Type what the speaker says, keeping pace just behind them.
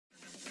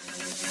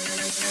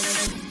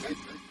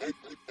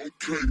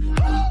I'm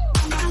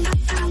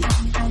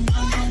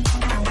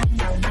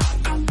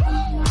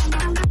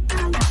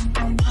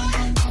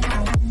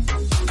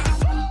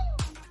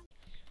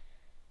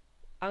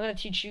going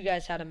to teach you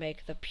guys how to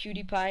make the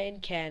PewDiePie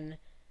and Ken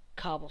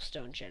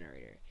cobblestone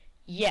generator.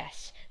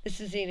 Yes,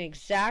 this is an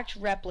exact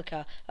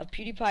replica of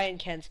PewDiePie and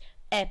Ken's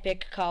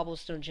epic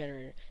cobblestone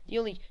generator. The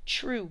only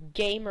true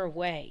gamer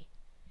way.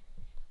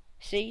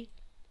 See?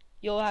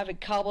 You'll have a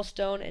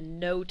cobblestone in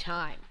no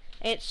time.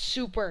 It's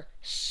super,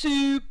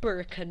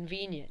 super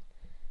convenient.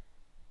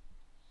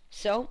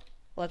 So,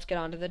 let's get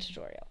on to the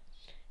tutorial.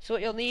 So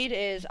what you'll need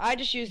is, I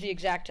just use the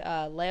exact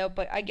layout,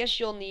 but I guess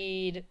you'll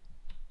need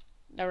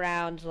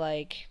around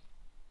like,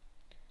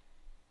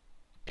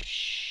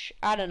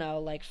 I don't know,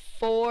 like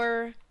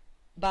 4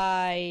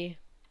 by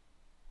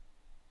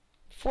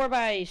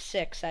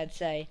 6, I'd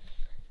say,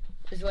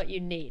 is what you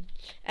need.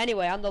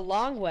 Anyway, on the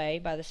long way,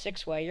 by the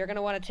 6 way, you're going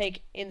to want to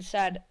take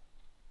inside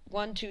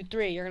 1, 2,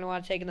 3. You're going to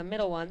want to take in the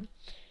middle one.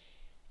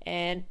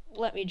 And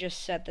let me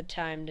just set the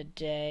time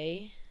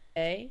today.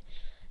 Okay.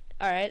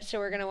 Alright, so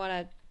we're going to want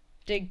to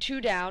dig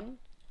 2 down,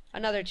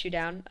 another 2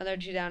 down, another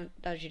 2 down,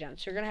 another 2 down.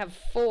 So you're going to have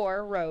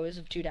 4 rows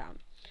of 2 down.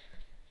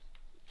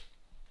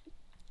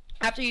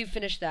 After you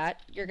finish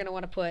that, you're going to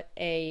want to put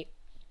a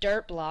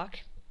dirt block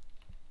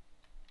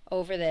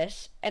over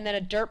this, and then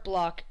a dirt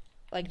block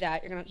like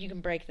that. You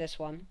can break this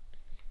one,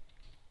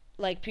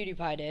 like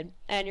PewDiePie did,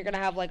 and you're going to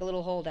have like a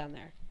little hole down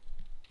there.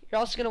 You're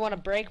also going to want to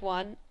break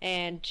one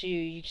and so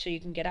you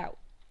can get out.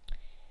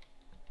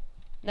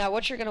 Now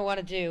what you're going to want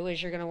to do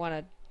is you're going to want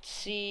to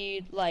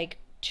see like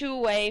 2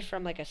 away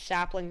from like a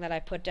sapling that I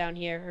put down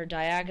here, or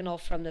diagonal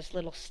from this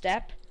little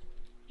step.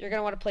 You're going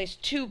to want to place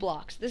 2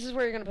 blocks. This is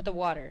where you're going to put the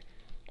water,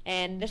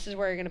 and this is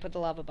where you're going to put the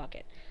lava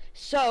bucket.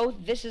 So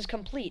this is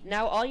complete.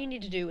 Now all you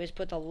need to do is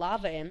put the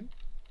lava in.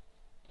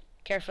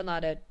 Careful not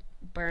to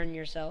burn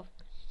yourself.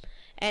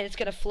 And it's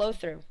going to flow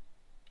through.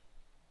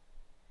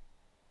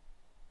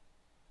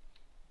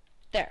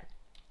 There.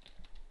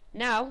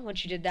 Now,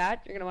 once you did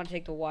that, you're going to want to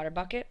take the water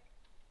bucket.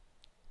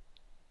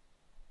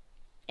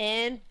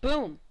 And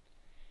boom.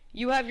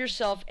 You have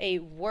yourself a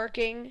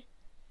working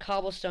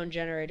cobblestone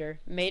generator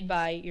made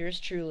by yours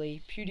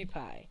truly,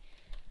 PewDiePie.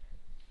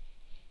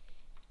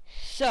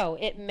 So,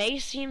 it may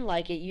seem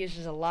like it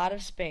uses a lot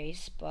of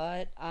space,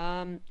 but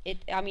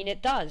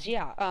it does,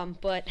 yeah.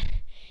 But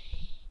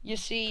you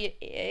see,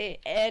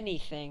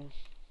 anything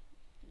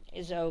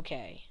is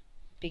okay,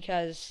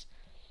 because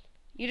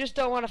you just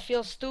don't want to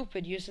feel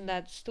stupid using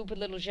that stupid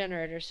little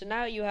generator. So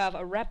now you have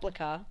a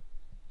replica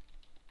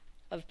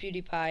of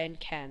PewDiePie and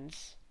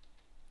Ken's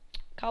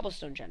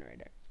cobblestone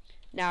generator.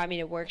 Now,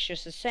 it works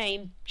just the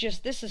same,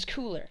 just this is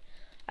cooler.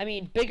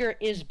 Bigger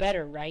is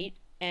better, right?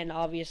 And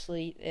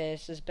obviously,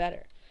 this is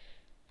better.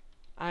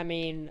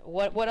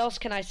 What else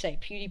can I say?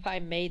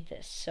 PewDiePie made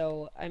this,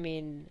 so,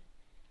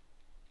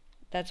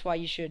 that's why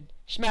you should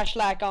smash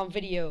like on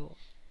video.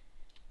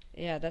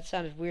 Yeah, that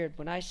sounded weird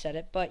when I said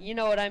it, but you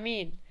know what I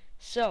mean.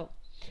 So,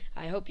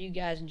 I hope you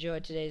guys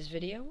enjoyed today's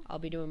video. I'll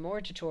be doing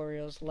more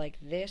tutorials like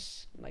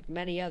this, like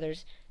many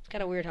others. It's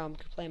kind of weird how I'm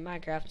playing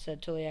Minecraft instead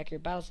of Totally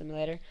Accurate Battle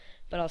Simulator,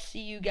 but I'll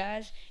see you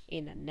guys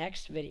in the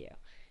next video.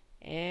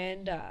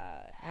 And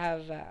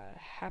have a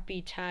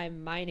happy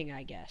time mining,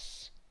 I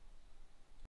guess.